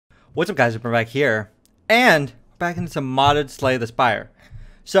What's up, guys? We're back here, and we're back into some modded Slay the Spire.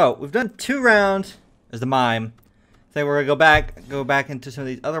 So we've done 2 rounds as the mime. So we're gonna go back into some of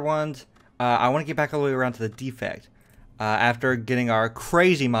these other ones. I want to get back all the way around to the defect. After getting our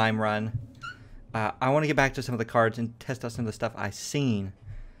crazy mime run, I want to get back to some of the cards and test out some of the stuff I've seen.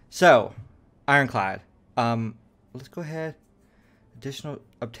 So, Ironclad. Let's go ahead.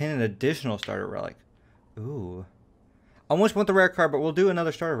 Obtain an additional starter relic. Ooh. Almost want the rare card, but we'll do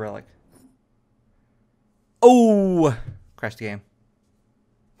another starter relic. Oh! Crashed the game.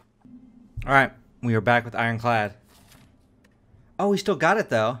 Alright, we are back with Ironclad. Oh, we still got it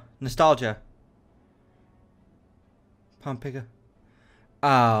though. Nostalgia. Pompiga.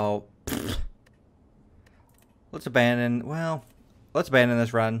 Oh. Pfft. Let's abandon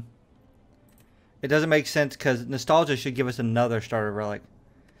this run. It doesn't make sense because Nostalgia should give us another starter relic.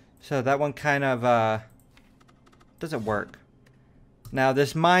 So that one kind of doesn't work. Now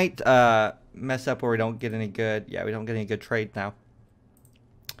this might mess up where we don't get any good. Yeah, we don't get any good trade now.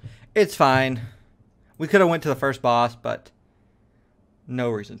 It's fine. We could have went to the first boss, but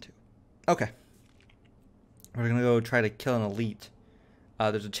no reason to. Okay. We're gonna go try to kill an elite.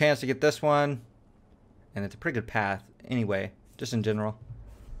 There's a chance to get this one, and it's a pretty good path anyway, just in general.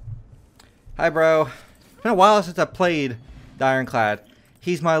 Hi, bro. It's been a while since I played the Ironclad.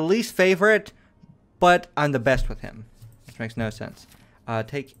 He's my least favorite, but I'm the best with him, which makes no sense.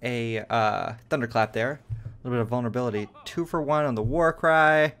 Take a Thunderclap there. A little bit of vulnerability. 2 for 1 on the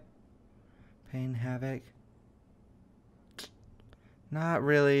Warcry. Pain Havoc. Not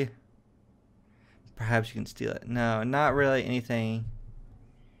really. Perhaps you can steal it. No, not really anything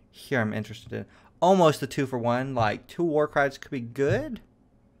here I'm interested in. Almost the 2 for 1. Like 2 Warcries could be good.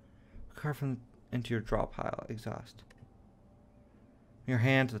 Card from into your draw pile. Exhaust. Your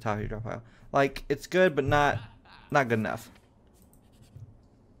hand to the top of your draw pile. Like, it's good, but not good enough.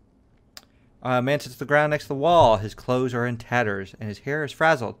 Man sits to the ground next to the wall. His clothes are in tatters, and his hair is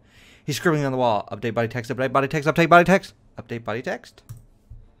frazzled. He's scribbling on the wall. Update body text, update body text, update body text. Update body text.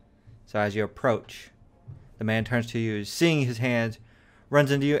 So as you approach, the man turns to you, seeing his hands,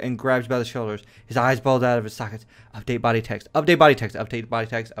 runs into you, and grabs you by the shoulders. His eyes bulge out of his sockets. Update body text, update body text, update body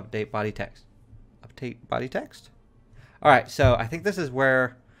text, update body text. Update body text? Alright, so I think this is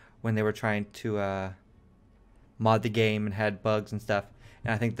where, when they were trying to mod the game and had bugs and stuff,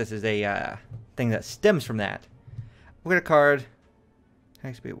 and I think this is a thing that stems from that. We'll get a card.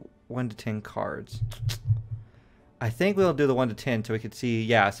 Has to be 1 to 10 cards. I think we'll do the 1 to 10 so we can see,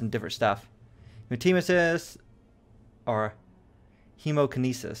 yeah, some different stuff. Hematemesis or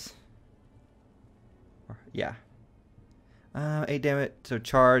Hemokinesis. Or, yeah. 8 damage, so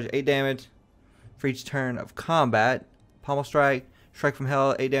charge, 8 damage for each turn of combat. Pommel strike, strike from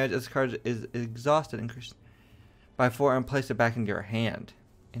hell, 8 damage. This card is exhausted, increased by 4 and place it back into your hand.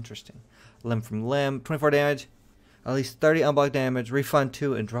 Interesting. Limb from limb, 24 damage. At least 30 unblocked damage. Refund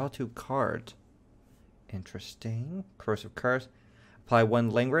 2 and draw 2 cards. Interesting. Corrosive Curse. Apply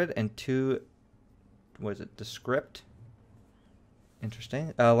 1 Langrid and 2. What is it? Descript.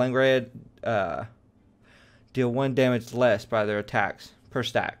 Interesting. Langrid deal 1 damage less by their attacks per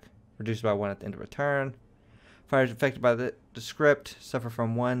stack. Reduced by 1 at the end of a turn. Fighters affected by the Descript suffer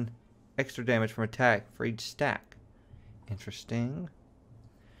from 1 extra damage from attack for each stack. Interesting.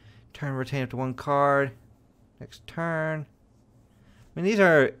 Turn retain up to 1 card. Next turn. I mean, these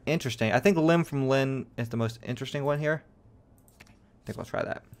are interesting. I think Limb from Lin is the most interesting one here. I think I'll try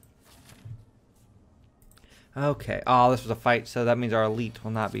that. Okay. Oh, this was a fight, so that means our elite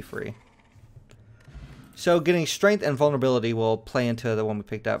will not be free. So getting strength and vulnerability will play into the one we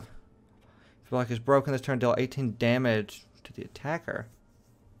picked up. If the block is broken this turn, deal 18 damage to the attacker.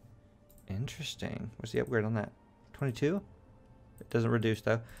 Interesting. What's the upgrade on that? 22? It doesn't reduce,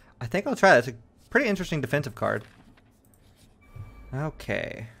 though. I think I'll try that. It's a pretty interesting defensive card.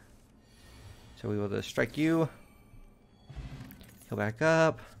 Okay. So we will just strike you. Heal back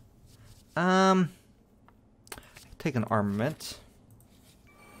up. Take an armament.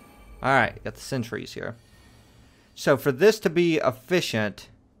 Alright, got the sentries here. So for this to be efficient,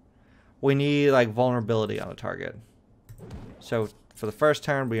 we need like vulnerability on the target. So for the first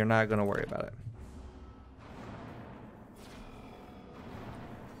turn, we are not going to worry about it.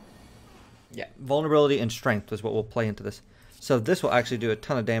 Yeah, vulnerability and strength is what will play into this. So this will actually do a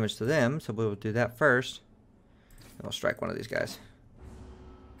ton of damage to them. So we will do that first. And we'll strike one of these guys.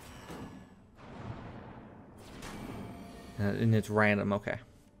 And it's random. Okay.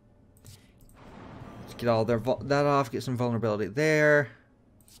 Let's get all that off. Get some vulnerability there.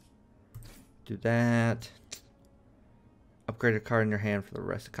 Do that. Upgrade a card in your hand for the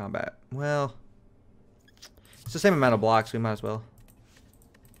rest of combat. Well, it's the same amount of blocks. We might as well.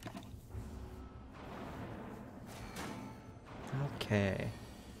 Okay.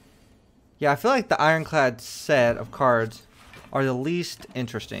 Yeah, I feel like the Ironclad set of cards are the least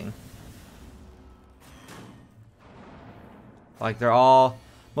interesting. Like, they're all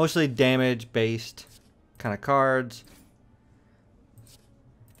mostly damage-based kind of cards.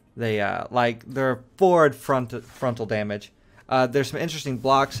 They, they're forward frontal damage. There's some interesting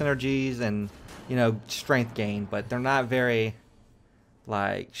block synergies and, you know, strength gain, but they're not very,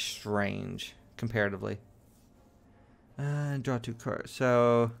 like, strange comparatively. Draw 2 cards.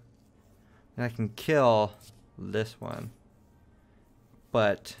 So, and I can kill this one.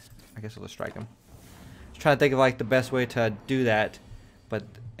 But, I guess I'll just strike him. I was trying to think of, like, the best way to do that, but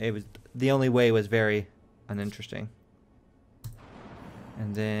it was, the only way was very uninteresting.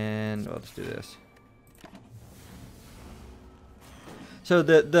 And then, well, let's do this. So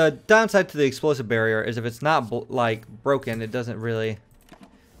the downside to the explosive barrier is if it's not like broken, it doesn't really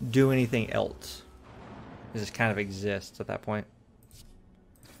do anything else. It just kind of exists at that point.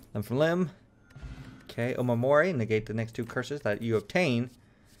 Limb from limb. Okay, Omamori, negate the next 2 curses that you obtain.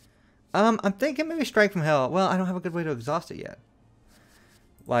 I'm thinking maybe Strike from Hell. Well, I don't have a good way to exhaust it yet.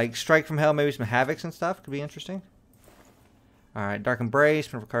 Like Strike from Hell, maybe some Havocs and stuff could be interesting. Alright, Dark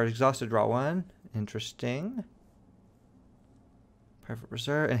Embrace. Whenever card is exhausted, draw 1. Interesting. Private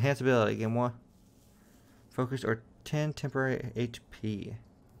Reserve. Enhance ability. Gain 1. Focus or 10 temporary HP.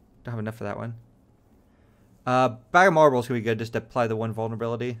 Don't have enough for that one. Bag of Marbles could be good just to apply the 1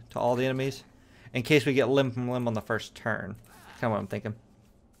 vulnerability to all the enemies. In case we get limb from limb on the first turn. That's kind of what I'm thinking.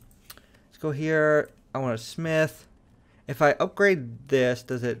 Let's go here. I want a Smith. If I upgrade this,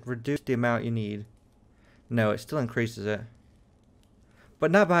 does it reduce the amount you need? No, it still increases it.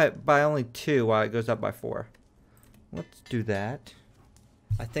 But not by only 2 while it goes up by 4. Let's do that.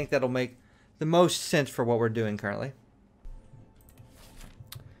 I think that'll make the most sense for what we're doing currently.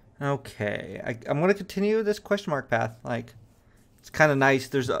 Okay, I'm going to continue this question mark path. Like, it's kind of nice.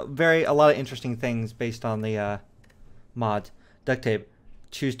 There's a lot of interesting things based on the mods. Duct tape.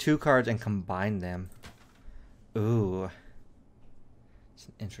 Choose 2 cards and combine them. Ooh. It's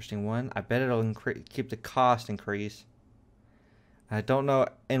an interesting one. I bet it'll keep the cost increase. I don't know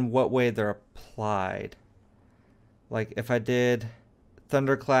in what way they're applied. Like, if I did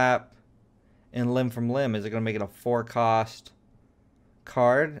Thunderclap and Limb from Limb, is it going to make it a 4 cost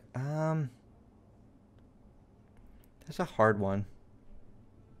card? That's a hard one.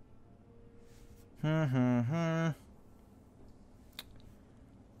 I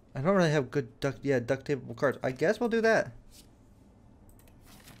don't really have good duct tapeable cards. I guess we'll do that.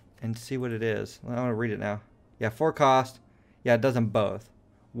 And see what it is. I want to read it now. Yeah, 4 cost. Yeah, it does them both.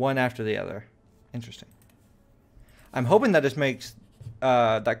 One after the other. Interesting. I'm hoping that just makes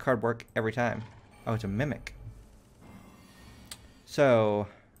that card work every time. Oh, it's a Mimic. So,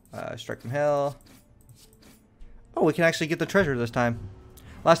 Strike from Hell. Oh, we can actually get the treasure this time.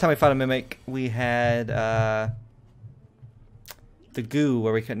 Last time we fought a Mimic, we had the goo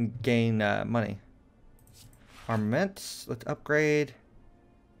where we couldn't gain money. Armaments. Let's upgrade.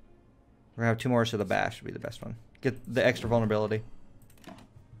 We're going to have 2 more, so the Bash would be the best one. Get the extra vulnerability.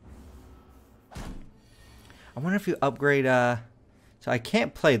 I wonder if you upgrade... so I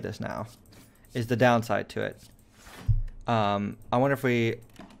can't play this now. Is the downside to it. I wonder if we...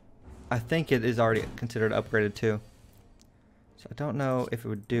 I think it is already considered upgraded too. So I don't know if it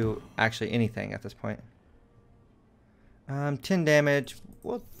would do actually anything at this point. 10 damage.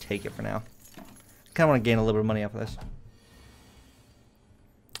 We'll take it for now. I kind of want to gain a little bit of money off of this.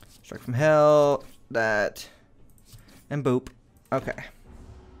 Strike from Hell. That. And boop. Okay.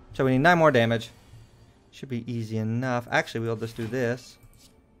 So we need 9 more damage. Should be easy enough. Actually, we'll just do this.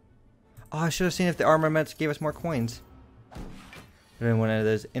 Oh, I should have seen if the armaments gave us more coins. Would have been one of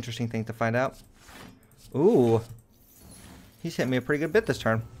those interesting things to find out. Ooh. He's hit me a pretty good bit this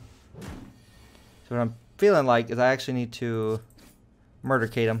turn. So what I'm feeling like is I actually need to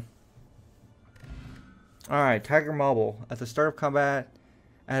murdercate him. Alright, Tiger Marble. At the start of combat,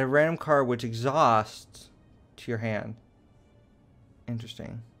 add a random card which exhausts to your hand.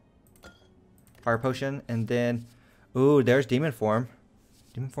 Interesting. Fire Potion, and then... Ooh, there's Demon Form.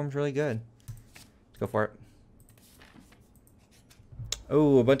 Demon Form's really good. Let's go for it.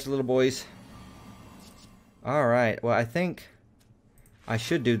 Ooh, a bunch of little boys. Alright, well I think I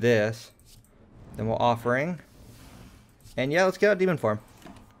should do this. Then we'll Offering. And yeah, let's get out Demon Form.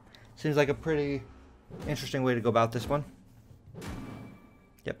 Seems like a pretty interesting way to go about this one.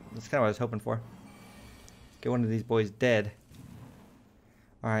 Yep, that's kind of what I was hoping for. Get one of these boys dead.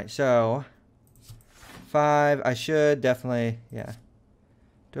 Alright, so 5, I should definitely, yeah,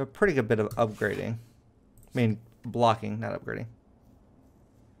 do a pretty good bit of upgrading. I mean, blocking, not upgrading.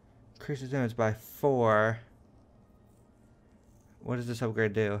 Increases damage by 4. What does this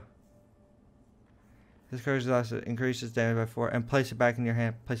upgrade do? This card increases damage by 4 and place it back in your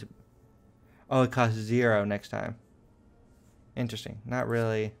hand. Place it. Oh, it costs 0 next time. Interesting. Not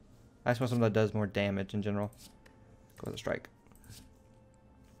really. I just want something that does more damage in general. Go with a strike.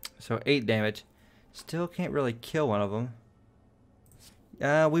 So 8 damage. Still can't really kill one of them.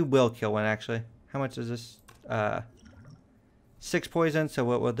 We will kill one actually. How much is this? 6 poison. So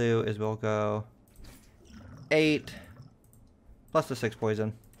what we'll do is we'll go 8 plus the 6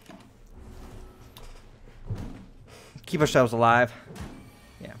 poison. Keep ourselves alive.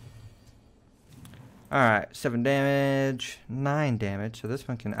 Yeah. Alright, 7 damage, 9 damage. So this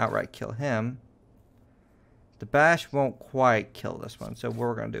one can outright kill him. The bash won't quite kill this one. So what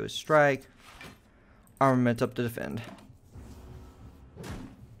we're going to do is strike. Armament up to defend.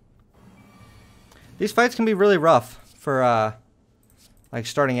 These fights can be really rough for like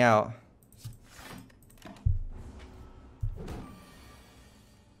starting out.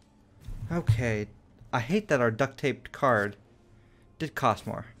 Okay. I hate that our duct taped card did cost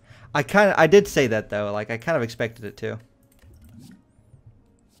more. I did say that though, like I kind of expected it to.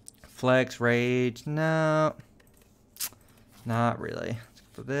 Flex, rage, no. Not really. Let's go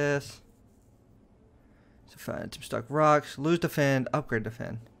for this. So find some stuck rocks, lose defend, upgrade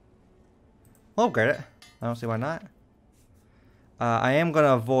defend. We'll upgrade it. I don't see why not. I am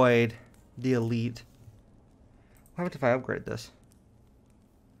gonna avoid the elite. What happens if I upgrade this?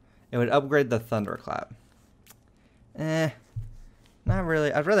 It would upgrade the thunderclap. Not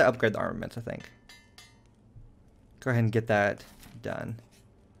really. I'd rather upgrade the armaments, I think. Go ahead and get that done.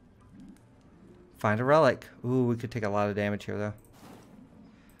 Find a relic. Ooh, we could take a lot of damage here, though.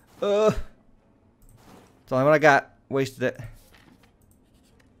 Ugh. It's the only one I got. Wasted it.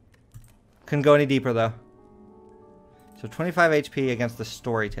 Couldn't go any deeper, though. So 25 HP against the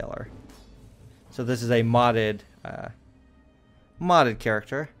storyteller. So this is a modded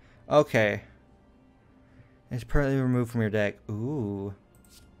character. Okay. It's permanently removed from your deck. Ooh.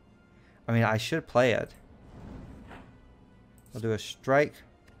 I mean, I should play it. I'll do a strike.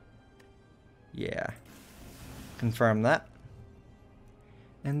 Yeah. Confirm that.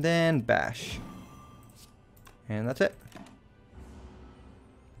 And then bash. And that's it.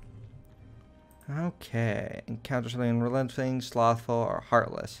 Okay. Encounter something unrelenting, slothful, or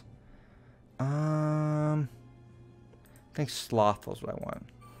heartless. I think slothful is what I want.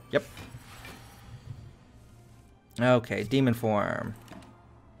 Yep. Okay, demon form.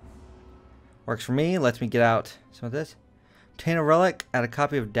 Works for me. Lets me get out some of this. Obtain a relic. Add a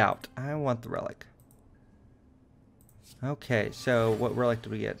copy of doubt. I want the relic. Okay, so what relic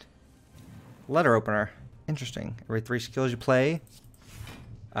did we get? Letter opener. Interesting. Every 3 skills you play,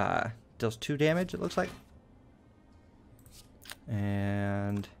 deals 2 damage, it looks like.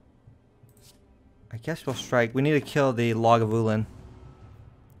 And I guess we'll strike. We need to kill the Lagavulin.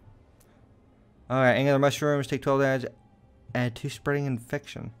 Alright, angular mushrooms take 12 damage. Add 2 spreading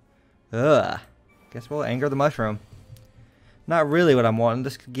infection. Ugh. Guess we'll anger the mushroom. Not really what I'm wanting.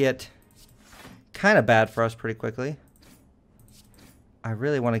 This could get kind of bad for us pretty quickly. I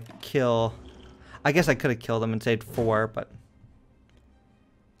really want to kill... I guess I could have killed them and saved 4, but...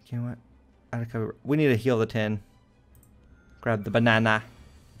 You know what? We need to heal the 10. Grab the banana.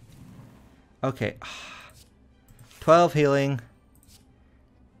 Okay. 12 healing.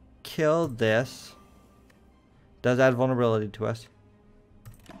 Kill this. Does add vulnerability to us.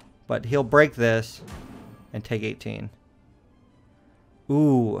 But he'll break this and take 18.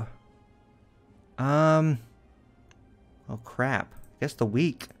 Ooh. Oh crap. I guess the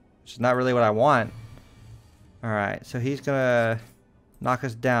weak. Which is not really what I want. Alright, so he's gonna knock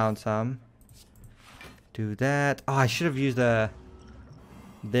us down some. Do that. Oh, I should have used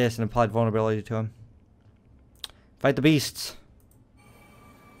this and applied vulnerability to him. Fight the beasts.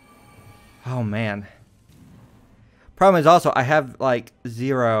 Oh man. Problem is also I have like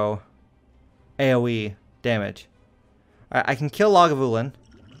 0 AoE damage. Alright, I can kill Lagavulin,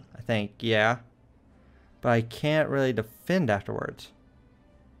 I think, yeah. But I can't really defend afterwards.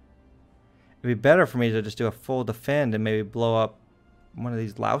 It'd be better for me to just do a full defend and maybe blow up one of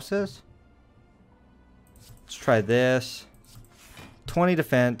these louses. Let's try this. 20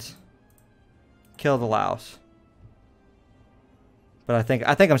 defense. Kill the louse. But I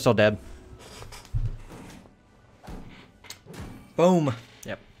think I'm still dead. Boom.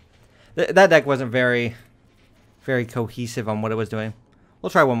 Yep. That deck wasn't very cohesive on what it was doing. We'll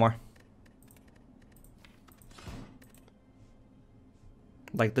try one more.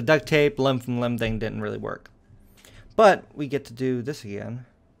 Like the duct tape, limb from limb thing didn't really work. But we get to do this again.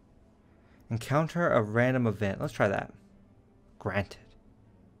 Encounter a random event. Let's try that. Granted.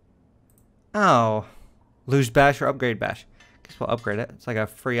 Oh. Lose bash or upgrade bash. guess we'll upgrade it. It's like a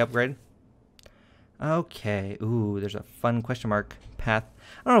free upgrade. Okay. Ooh, there's a fun question mark path.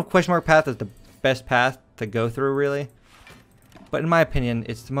 I don't know if question mark path is the best path to go through, really. But in my opinion,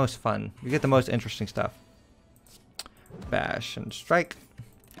 it's the most fun. You get the most interesting stuff. Bash and strike.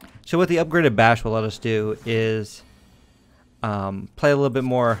 So what the upgraded bash will let us do is play a little bit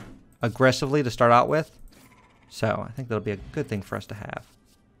more aggressively to start out with. So I think that'll be a good thing for us to have.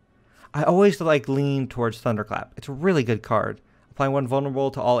 I always like lean towards Thunderclap. It's a really good card. Applying 1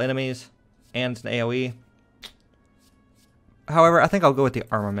 vulnerable to all enemies, and it's an AoE. However, I think I'll go with the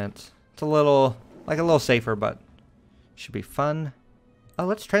armament. It's a little safer, but should be fun. Oh,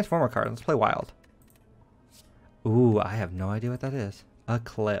 let's transform our card. Let's play wild. Ooh, I have no idea what that is.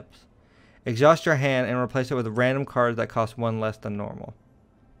 Eclipse. Exhaust your hand and replace it with random cards that cost 1 less than normal.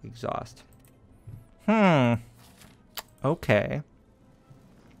 Exhaust. Okay.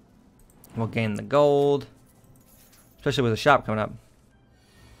 We'll gain the gold. Especially with the shop coming up.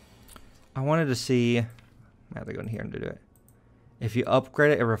 I wanted to see... I have to go in here and do it. If you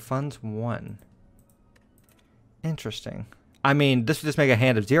upgrade it, it refunds 1. Interesting. I mean, this would just make a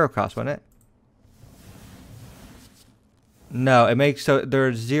hand of 0 cost, wouldn't it? No, it makes so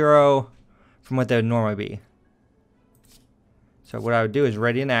there's 0 from what they would normally be. So what I would do is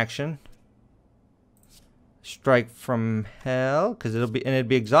ready in action. Strike from hell, because it'd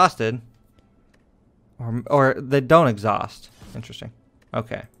be exhausted. Or they don't exhaust. Interesting.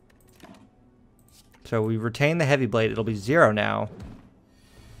 Okay. So we retain the heavy blade. It'll be 0 now.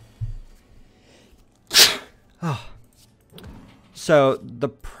 Oh. So the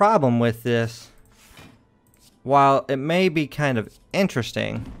problem with this, while it may be kind of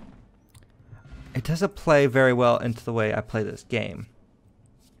interesting, it doesn't play very well into the way I play this game.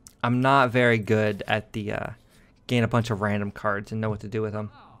 I'm not very good at the gain a bunch of random cards and know what to do with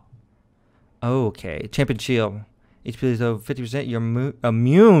them. Okay, Champion Shield. HP is over 50%. You're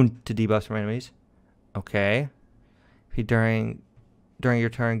immune to debuffs from enemies. Okay. If you during your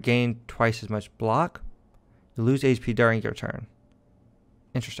turn gain twice as much block, you lose HP during your turn.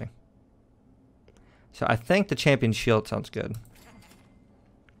 Interesting. So I think the Champion Shield sounds good.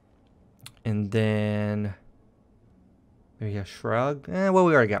 And then maybe a Shrug. Well,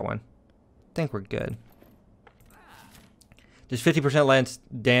 we already got one. I think we're good. Just 50% less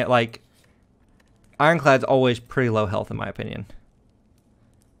like Ironclad's always pretty low health in my opinion.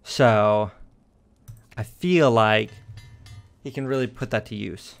 So I feel like he can really put that to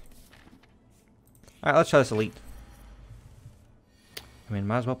use. Alright, let's try this elite. I mean,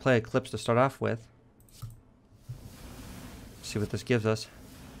 might as well play Eclipse to start off with. See what this gives us.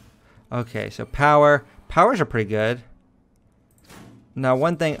 Okay, so power. Powers are pretty good. Now,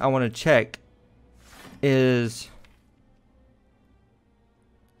 one thing I want to check is...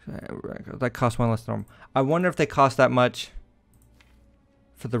 that costs 1 less than normal. I wonder if they cost that much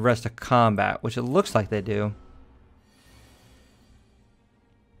for the rest of combat, which it looks like they do.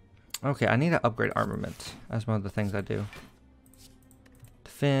 Okay, I need to upgrade armament. That's one of the things I do.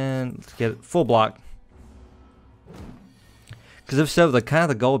 Defend. Let's get full block. Because if so, the kind of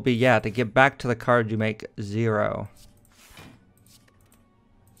the goal would be, yeah, to get back to the card you make 0.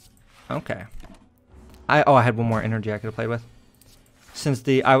 Okay. I had one more energy I could have played with. Since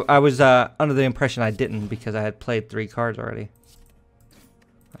I was under the impression I didn't because I had played 3 cards already.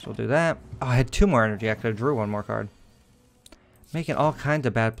 So we'll do that. Oh, I had 2 more energy. I could have drew 1 more card. Making all kinds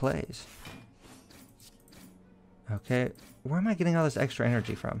of bad plays. Okay. Where am I getting all this extra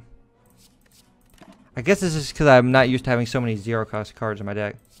energy from? I guess this is because I'm not used to having so many 0 cost cards in my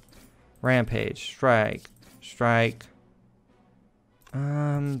deck. Rampage. Strike. Strike.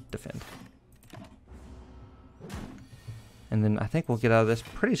 Defend. And then I think we'll get out of this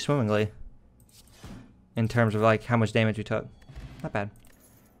pretty swimmingly. In terms of like how much damage we took. Not bad.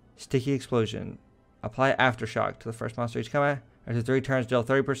 Sticky Explosion. Apply Aftershock to the first monster each combat. After 3 turns, deal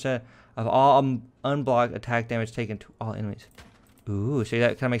 30% of all unblocked attack damage taken to all enemies. Ooh, so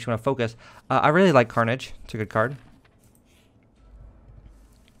that kind of makes you want to focus. I really like Carnage. It's a good card.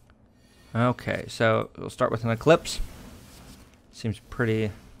 Okay, so we'll start with an Eclipse. Seems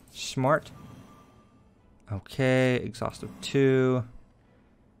pretty smart. Okay, Exhaustive 2.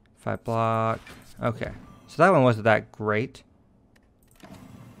 5 block. Okay, so that one wasn't that great.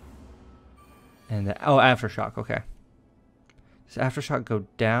 And oh, Aftershock. Okay. Does Aftershock go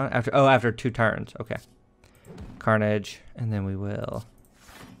down after 2 turns? Okay. Carnage, and then we will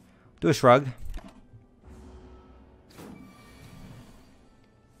do a Shrug.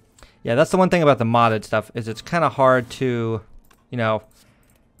 Yeah, that's the one thing about the modded stuff is it's kind of hard to, you know,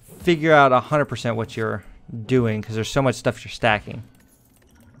 figure out 100% what you're doing because there's so much stuff you're stacking.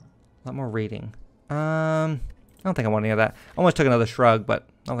 A lot more reading. don't think I want any of that. I almost took another shrug, but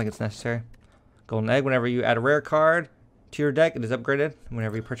I don't think it's necessary. Golden egg. Whenever you add a rare card to your deck, it is upgraded.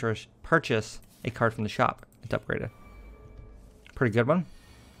 Whenever you purchase a card from the shop, it's upgraded. Pretty good one.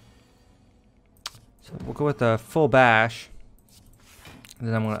 So we'll go with the full bash. And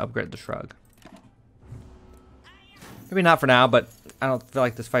then I'm going to upgrade the shrug. Maybe not for now, but I don't feel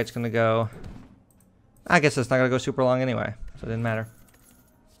like this fight's going to go... I guess it's not going to go super long anyway, so it didn't matter.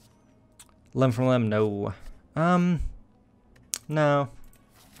 Limb from limb, no. No.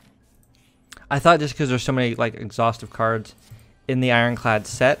 I thought just because there's so many like exhaustive cards in the Ironclad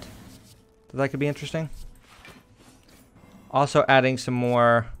set that could be interesting. Also adding some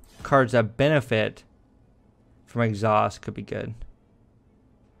more cards that benefit from exhaust could be good.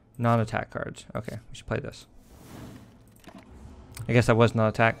 Non-attack cards. Okay, we should play this. I guess that was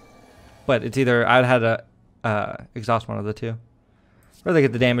non-attack. But it's either I'd had to exhaust one of the two. Really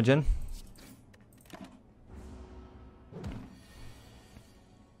get the damage in.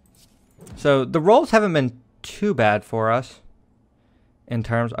 So the rolls haven't been too bad for us. In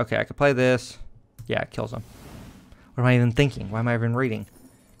terms... Okay, I could play this. Yeah, it kills them. What am I even thinking? Why am I even reading?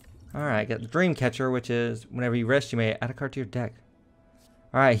 Alright, get the Dream Catcher, which is whenever you rest, you may add a card to your deck.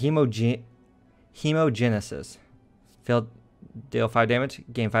 Alright, Hemogenesis. Failed, deal 5 damage,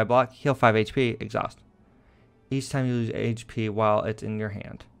 gain 5 block, heal 5 HP, exhaust. Each time you lose HP while it's in your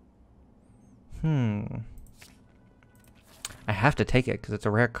hand. I have to take it because it's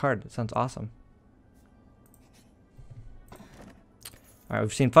a rare card. It sounds awesome. Alright,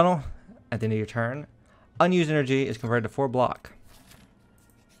 we've seen Funnel. At the end of your turn, unused energy is converted to 4 block.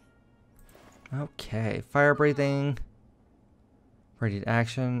 Okay, fire breathing. Radiant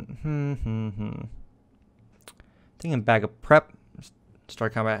action. Thinking bag of prep.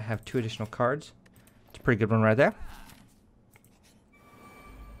 Start combat, have 2 additional cards. It's a pretty good one right there.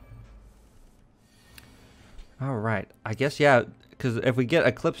 Alright, I guess, yeah, because if we get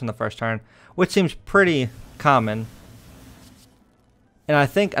Eclipse in the first turn, which seems pretty common, and I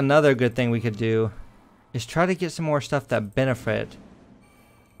think another good thing we could do is try to get some more stuff that benefit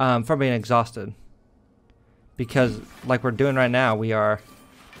from being exhausted. Because, like we're doing right now, we are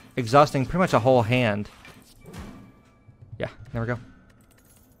exhausting pretty much a whole hand. Yeah, there we go.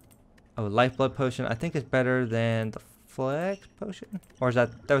 Oh, Lifeblood Potion. I think it's better than the Flex Potion? Or is that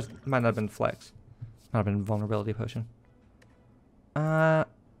might not have been Flex. Might have been Vulnerability Potion. Oh,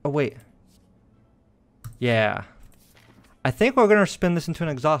 wait. Yeah. I think we're going to spin this into an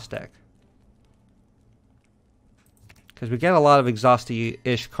exhaust deck. Because we get a lot of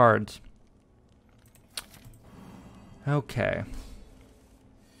exhausty-ish cards. Okay.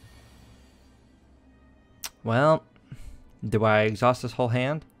 Well, do I exhaust this whole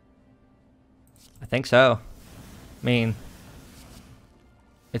hand? I think so. I mean,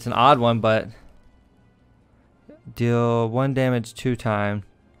 it's an odd one, but... Deal 1 damage 2 times.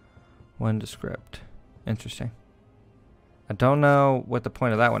 1 to script. Interesting. I don't know what the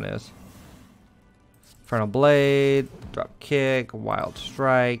point of that one is. Infernal Blade, Drop Kick, Wild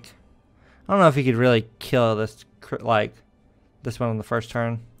Strike. I don't know if you could really kill this, like, this one on the first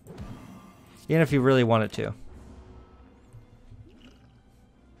turn. Even if you really wanted to.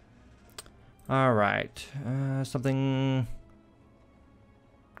 Alright. Something...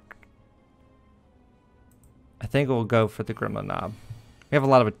 I think we'll go for the Gremlin Knob. We have a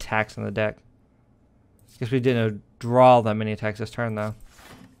lot of attacks in the deck. Guess we didn't draw that many attacks this turn, though.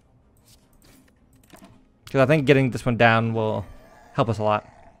 Because I think getting this one down will help us a lot.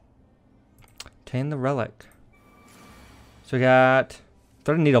 Obtain the Relic. So we got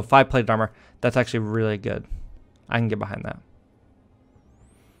 30 Needle, 5 Plated Armor. That's actually really good. I can get behind that.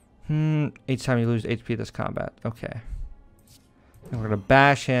 Each time you lose HP this combat. Okay. And we're going to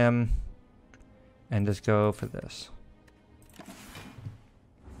bash him. And just go for this.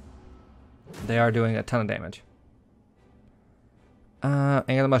 They are doing a ton of damage. Angle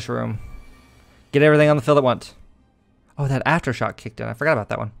the Mushroom. Get everything on the field at once. Oh, that Aftershock kicked in. I forgot about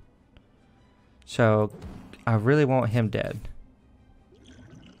that one. So, I really want him dead.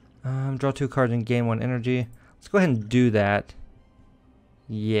 Draw 2 cards and gain 1 energy. Let's go ahead and do that.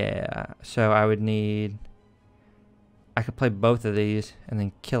 Yeah. So, I would need... I could play both of these and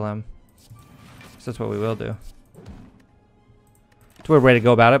then kill him. So that's what we will do. It's a weird way to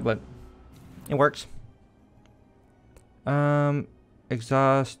go about it, but it works.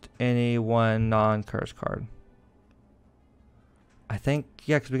 Exhaust any 1 non-curse card. I think,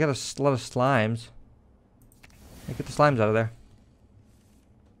 yeah, because we got a lot of slimes. Get the slimes out of there.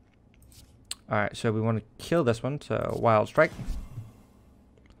 Alright, so we want to kill this one, so Wild Strike.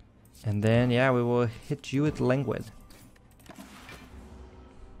 And then, yeah, we will hit you with Languid.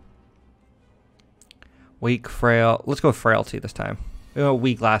 Weak, frail. Let's go with frailty this time. We went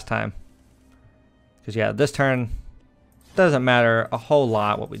weak last time. Because, yeah, this turn doesn't matter a whole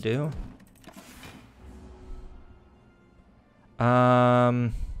lot what we do.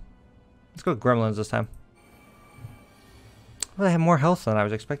 Let's go with gremlins this time. Well, they have more health than I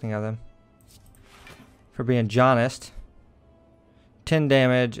was expecting of them. For being honest. 10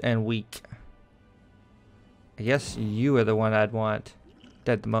 damage and weak. I guess you are the one I'd want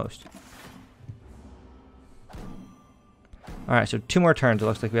dead the most. Alright, so 2 more turns. It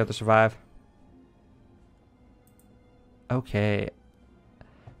looks like we have to survive. Okay.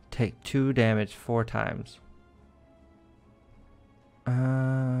 Take 2 damage 4 times.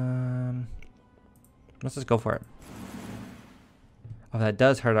 Let's just go for it. Oh, that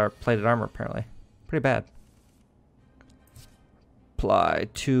does hurt our plated armor, apparently. Pretty bad. Apply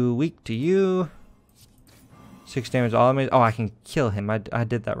 2 weak to you. 6 damage all enemies. Oh, I can kill him. I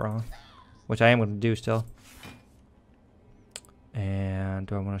did that wrong. Which I am going to do still. And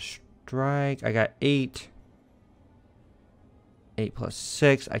do I want to strike? I got 8. 8 plus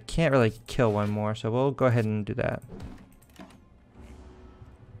 6. I can't really kill one more, so we'll go ahead and do that.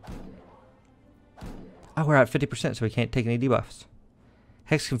 Oh, we're at 50%, so we can't take any debuffs.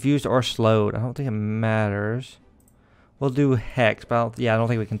 Hex confused or slowed. I don't think it matters. We'll do Hex, but I don't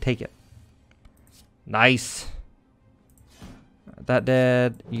think we can take it. Nice. That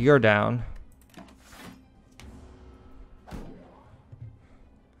dead. You're down.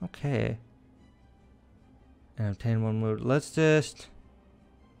 Okay. And obtain 1 move. Let's just...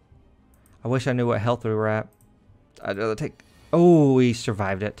 I wish I knew what health we were at. I'd rather take... Oh, we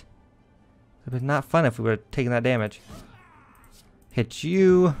survived it. It would have been not fun if we would have taken that damage. Hit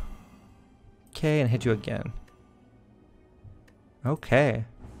you. Okay, and hit you again. Okay.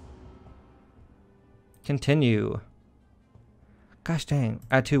 Continue. Gosh dang.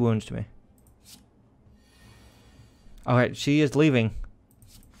 Add 2 wounds to me. Alright, she is leaving.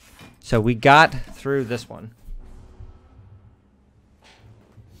 So we got through this one. A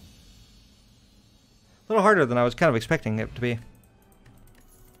little harder than I was kind of expecting it to be.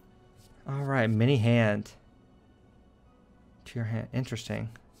 Alright, mini hand. To your hand. Interesting.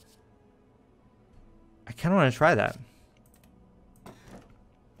 I kind of want to try that.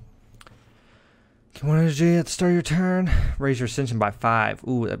 Get 1 energy at the start of your turn. Raise your ascension by 5.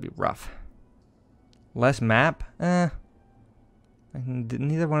 Ooh, that'd be rough. Less map?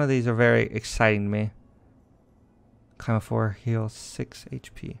 Neither one of these are very exciting to me. Climb a 4, heal 6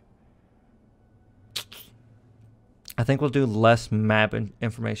 HP. I think we'll do less map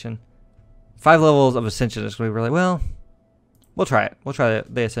information. 5 levels of Ascension is going to be really... Well, we'll try it. We'll try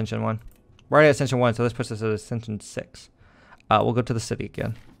the Ascension one. We're already at Ascension 1, so this puts us at Ascension 6. We'll go to the city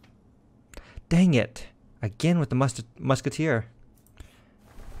again. Dang it. Again with the Musketeer.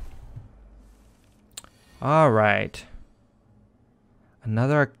 Alright.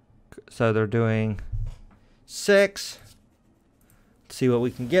 Another... So they're doing 6. Let's see what we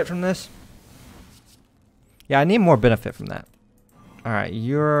can get from this. Yeah, I need more benefit from that. Alright,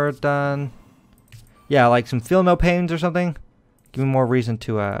 you're done. Yeah, like some feel no pains or something. Give me more reason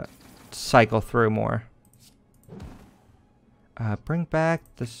to cycle through more. Bring back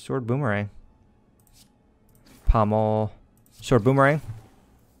the sword boomerang. Pommel. Sword boomerang.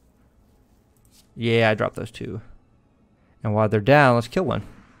 Yeah, I dropped those 2. And while they're down, let's kill one.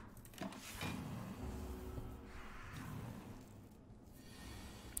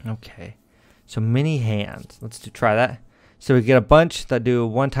 Okay. So mini hands. Let's try that. So we get a bunch that do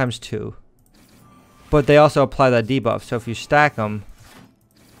 1 times 2. But they also apply that debuff. So if you stack them,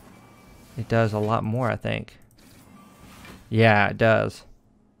 it does a lot more, I think. Yeah, it does.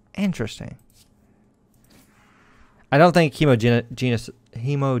 Interesting. I don't think hemogenesis.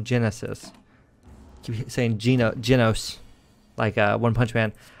 Keep saying Genos, like One Punch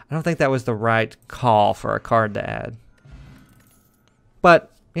Man. I don't think that was the right call for a card to add.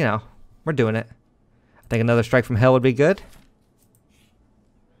 But, you know, we're doing it. I think another Strike from Hell would be good.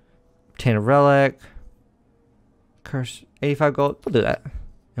 Obtain a relic. Curse 85 gold. We'll do that.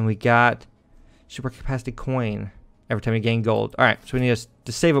 And we got super capacity coin every time you gain gold. Alright, so we need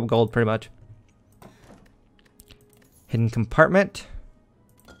to save up gold pretty much. Hidden compartment.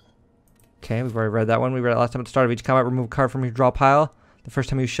 Okay, we've already read that one. We read it last time. At the start of each combat, remove a card from your draw pile. The first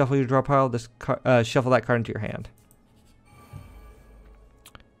time you shuffle your draw pile, shuffle that card into your hand.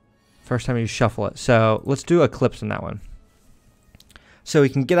 First time you shuffle it. So let's do Eclipse in that one. So we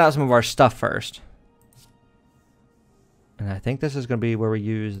can get out some of our stuff first. And I think this is going to be where we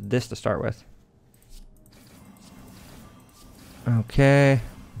use this to start with. Okay.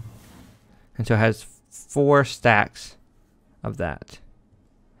 And so it has 4 stacks of that.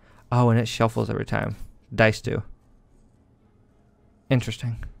 Oh, and it shuffles every time. dice do.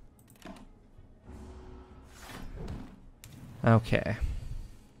 Interesting. Okay.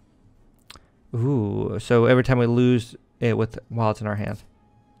 Ooh, so every time we lose it while it's in our hand.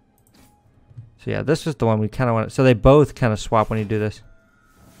 So yeah, this is the one we kind of want. So they both kind of swap when you do this.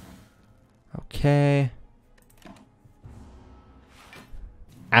 Okay.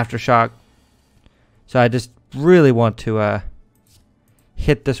 Aftershock. So I just really want to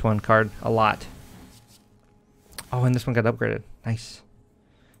hit this one card a lot. Oh, and this one got upgraded. Nice.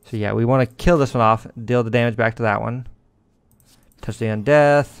 So yeah, we want to kill this one off, deal the damage back to that one. Touch the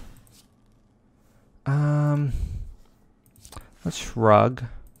undeath. Let's shrug.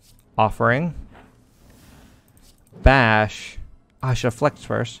 Offering. Bash. Oh, I should have flexed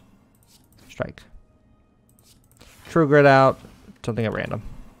first. Strike. True grit out. Something at random.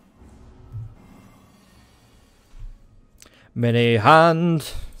 Many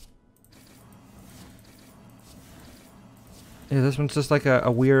hands. Yeah, this one's just like a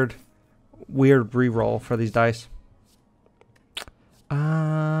weird re-roll for these dice.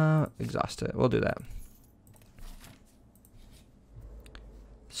 Exhausted. We'll do that.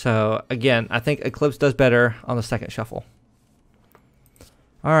 So again, I think Eclipse does better on the second shuffle.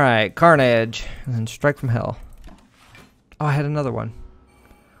 All right, Carnage, and then Strike from Hell. Oh, I had another one.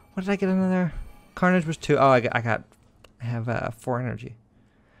 What did I get another? Carnage was 2. Oh, I have 4 energy.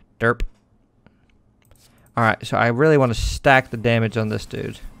 Derp. All right, so I really want to stack the damage on this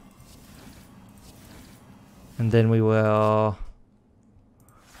dude, and then we will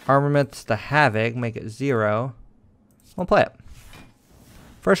armaments the Havoc, make it 0. We'll play it.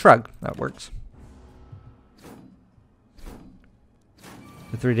 First shrug, that works.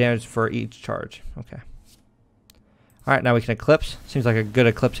 The 3 damage for each charge. Okay. All right, now we can Eclipse. Seems like a good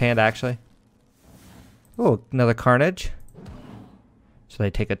Eclipse hand, actually. Oh, another Carnage. So they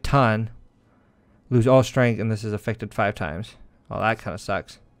take a ton. Lose all strength, and this is affected 5 times. Well, that kind of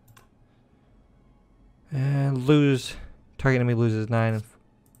sucks. And lose. Target enemy loses 9.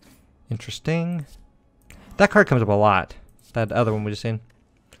 Interesting. That card comes up a lot. That other one we just seen.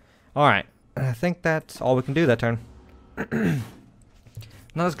 Alright. I think that's all we can do that turn.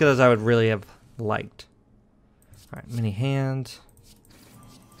 Not as good as I would really have liked. Alright, mini hands.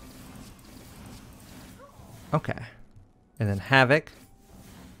 Okay. And then Havoc.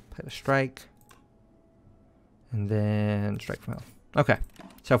 Play the Strike. And then Strike from Hell. Okay.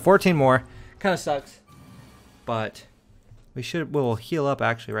 So 14 more. Kind of sucks. But we'll heal up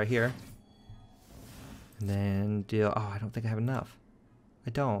actually right here. And then deal. Oh, I don't think I have enough. I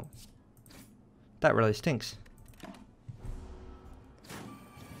don't. That really stinks.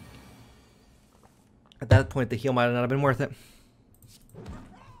 At that point, the heal might not have been worth it.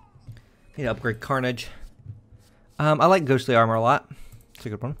 Need to upgrade Carnage. I like Ghostly Armor a lot. It's a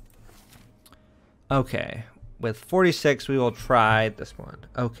good one. Okay. With 46, we will try this one.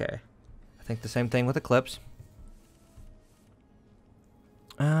 Okay. I think the same thing with Eclipse.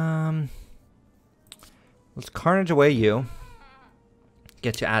 Let's Carnage away you.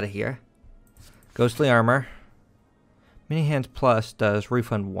 Get you out of here. Ghostly Armor. Mini Hands Plus does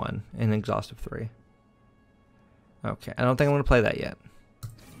refund 1 and exhaustive 3. Okay, I don't think I'm going to play that yet.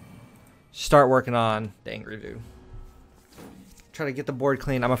 Start working on the Angry Dude. Try to get the board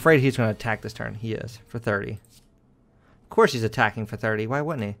clean. I'm afraid he's going to attack this turn. He is, for 30. Of course he's attacking for 30. Why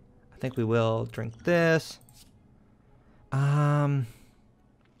wouldn't he? I think we will drink this. I'm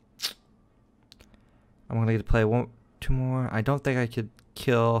going to get to play 2 more. I don't think I could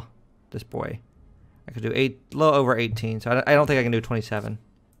kill this boy. I could do a little over 18, so I don't think I can do 27.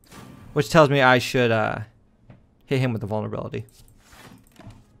 Which tells me I should hit him with the vulnerability.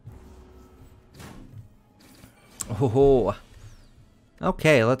 Oh,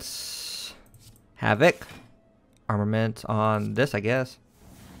 okay, let's Havoc. Armament on this, I guess.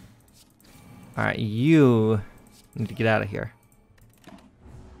 Alright, you need to get out of here.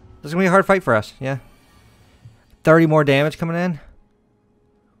 This is going to be a hard fight for us, yeah. 30 more damage coming in.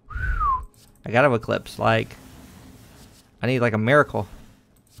 Whew. I got to Eclipse. Like, I need like a miracle.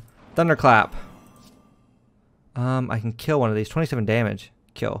 Thunderclap. I can kill one of these. 27 damage.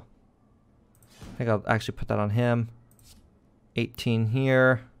 Kill. I think I'll actually put that on him. 18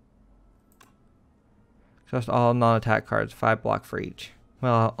 here. Just all non-attack cards. 5 block for each.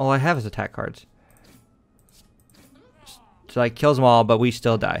 Well, all I have is attack cards. So like kills them all, but we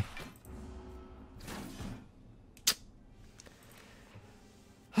still die.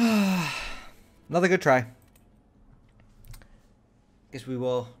 Another good try. Guess we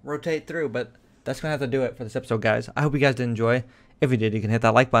will rotate through, but that's going to have to do it for this episode, guys. I hope you guys did enjoy. If you did, you can hit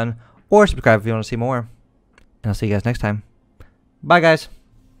that like button or subscribe if you want to see more. And I'll see you guys next time. Bye, guys.